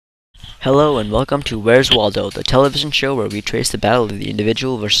Hello and welcome to Where's Waldo, the television show where we trace the battle of the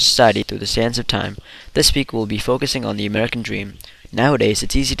individual versus society through the sands of time. This week we'll be focusing on the American dream. Nowadays,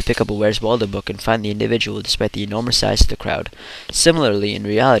 it's easy to pick up a Where's Waldo book and find the individual despite the enormous size of the crowd. Similarly, in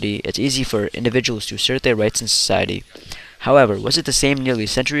reality, it's easy for individuals to assert their rights in society. However, was it the same nearly a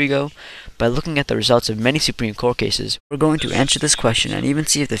century ago? By looking at the results of many Supreme Court cases, we're going to answer this question and even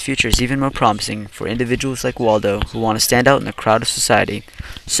see if the future is even more promising for individuals like Waldo who want to stand out in the crowd of society.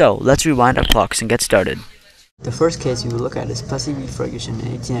 So, let's rewind our clocks and get started. The first case we will look at is Plessy v. Ferguson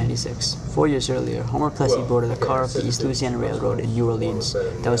in 1896. 4 years earlier, Homer Plessy boarded a car of the East Louisiana Railroad in New Orleans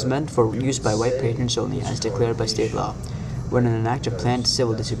that was meant for use by white patrons only as declared by state law. When in an act of planned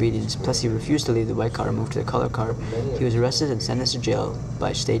civil disobedience, Plessy refused to leave the white car and moved to the colored car, he was arrested and sentenced to jail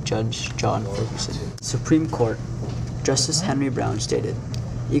by State Judge John Ferguson. Supreme Court. Justice Henry Brown stated,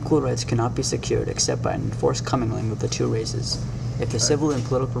 "Equal rights cannot be secured except by an enforced commingling of the two races. If the civil and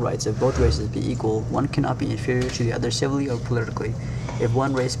political rights of both races be equal, one cannot be inferior to the other civilly or politically. If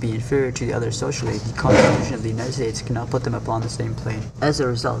one race be inferior to the other socially, the Constitution of the United States cannot put them upon the same plane." As a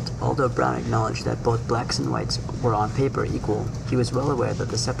result, although Brown acknowledged that both blacks and whites were on paper equal, he was well aware that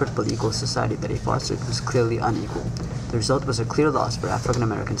the separate but equal society that he fostered was clearly unequal. The result was a clear loss for African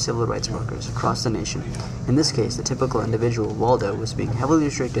American civil rights workers across the nation. In this case, the typical individual, Waldo, was being heavily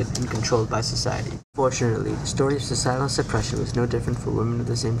restricted and controlled by society. Fortunately, the story of societal suppression was no different for women of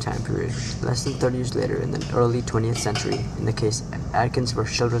the same time period. Less than 30 years later, in the early 20th century, in the case Adkins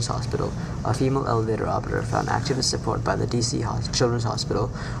vs. Children's Hospital, a female elevator operator found activist support by the D.C. Children's Hospital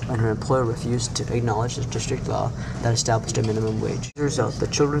when her employer refused to acknowledge the district law that established a minimum wage. As a result, the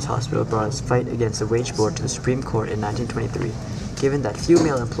Children's Hospital brought its fight against the wage board to the Supreme Court in 1923. Given that few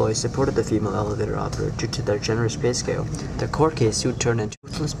male employees supported the female elevator operator due to their generous pay scale, the court case soon turned into a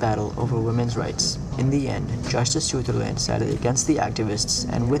ruthless battle over women's rights. In the end, Justice Sutherland sided against the activists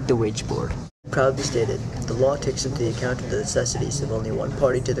and with the wage board. Proudly stated, the law takes into account the necessities of only one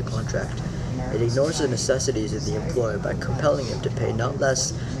party to the contract. It ignores the necessities of the employer by compelling him to pay not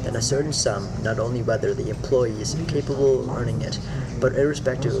less than a certain sum, not only whether the employee is capable of earning it, but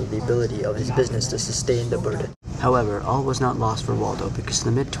irrespective of the ability of his business to sustain the burden. However, all was not lost for Waldo, because in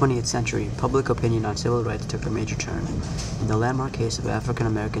the mid-20th century, public opinion on civil rights took a major turn. In the landmark case of African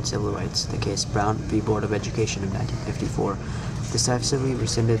American civil rights, the case Brown v. Board of Education of 1954, decisively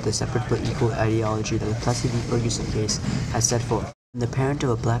rescinded the separate but equal ideology that the Plessy v. Ferguson case had set forth. The parent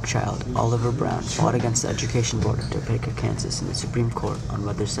of a black child, Oliver Brown, fought against the Education Board of Topeka, Kansas in the Supreme Court on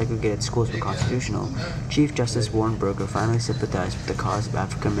whether segregated schools were constitutional. Chief Justice Warren Burger finally sympathized with the cause of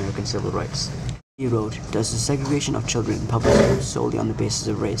African American civil rights. He wrote, "Does the segregation of children in public schools solely on the basis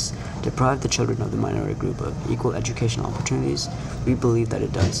of race deprive the children of the minority group of equal educational opportunities? We believe that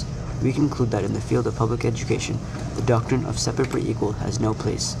it does. We conclude that in the field of public education, the doctrine of separate but equal has no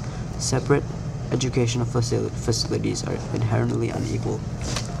place. Separate educational facilities are inherently unequal."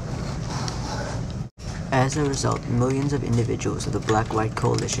 As a result, millions of individuals of the Black-White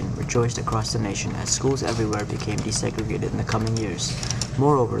Coalition rejoiced across the nation as schools everywhere became desegregated in the coming years.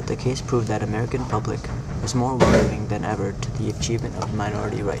 Moreover, the case proved that American public was more welcoming than ever to the achievement of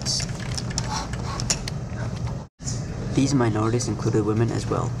minority rights. These minorities included women as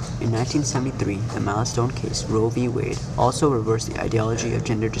well. In 1973, the Milestone case, Roe v. Wade, also reversed the ideology of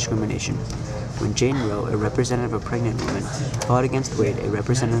gender discrimination. When Jane Roe, a representative of pregnant women, fought against Wade, a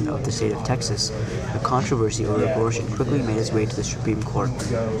representative of the state of Texas, the controversy over abortion quickly made its way to the Supreme Court.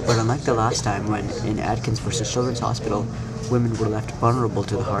 But unlike the last time when, in Adkins vs. Children's Hospital, women were left vulnerable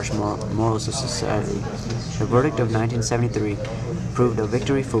to the harsh morals of society, the verdict of 1973 proved a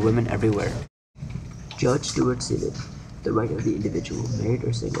victory for women everywhere. Judge Stewart stated, "The right of the individual, married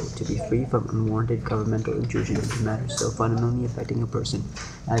or single, to be free from unwarranted governmental intrusion into matters so fundamentally affecting a person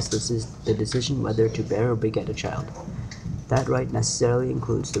as this is the decision whether to bear or beget a child. That right necessarily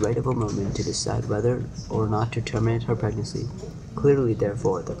includes the right of a woman to decide whether or not to terminate her pregnancy. Clearly,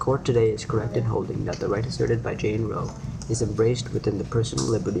 therefore, the court today is correct in holding that the right asserted by Jane Roe is embraced within the personal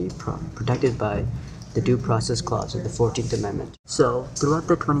liberty protected by the Due Process Clause of the 14th Amendment." So, throughout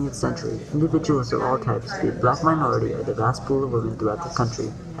the 20th century, individuals of all types, be it black minority or the vast pool of women throughout the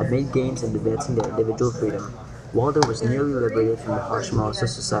country, have made gains in advancing their individual freedom. Waldo was nearly liberated from the harsh morals of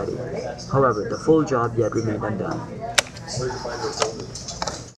society. However, the full job yet remained undone.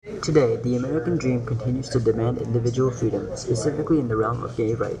 Today, the American dream continues to demand individual freedom, specifically in the realm of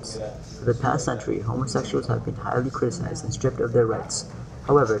gay rights. For the past century, homosexuals have been highly criticized and stripped of their rights.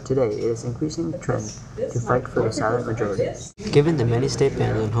 However, today it is increasing trend to fight for the silent majority. Given the many state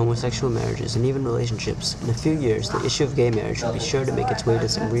bans on homosexual marriages and even relationships, in a few years the issue of gay marriage will be sure to make its way to the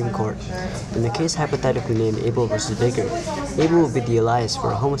Supreme Court. In the case hypothetically named Abel versus Baker, Abel will be the alias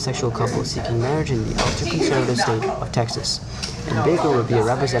for a homosexual couple seeking marriage in the ultra-conservative state of Texas, and Baker will be a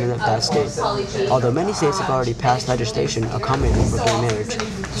representative of that state. Although many states have already passed legislation accommodating for gay marriage,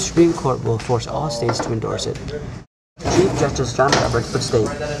 the Supreme Court will force all states to endorse it. Chief Justice John Roberts would state,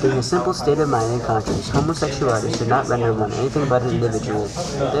 being a simple state of mind and conscience, homosexuality should not render one anything but an individual.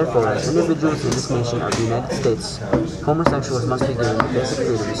 Therefore, as individuals in this nation of the United States, homosexuals must be given the basic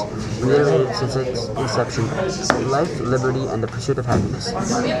freedoms, reiterated since its inception, life, liberty, and the pursuit of happiness.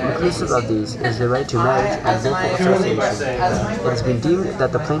 Inclusive of these is the right to marriage and willful association. It has been deemed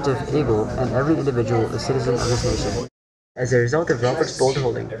that the plaintiff, Abel, and every individual is citizen of this nation. As a result of Roberts' bold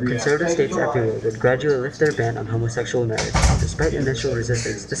holding, conservative states everywhere would gradually lift their ban on homosexual marriage. Despite initial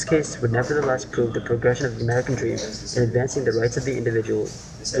resistance, this case would nevertheless prove the progression of the American dream in advancing the rights of the individual,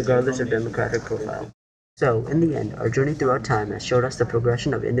 regardless of demographic profile. So, in the end, our journey throughout time has showed us the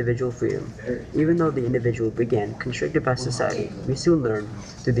progression of individual freedom. Even though the individual began constricted by society, we soon learned,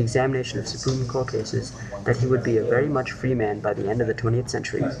 through the examination of Supreme Court cases, that he would be a very much free man by the end of the 20th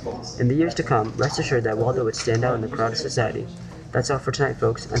century. In the years to come, rest assured that Waldo would stand out in the crowd of society. That's all for tonight,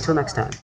 folks. Until next time.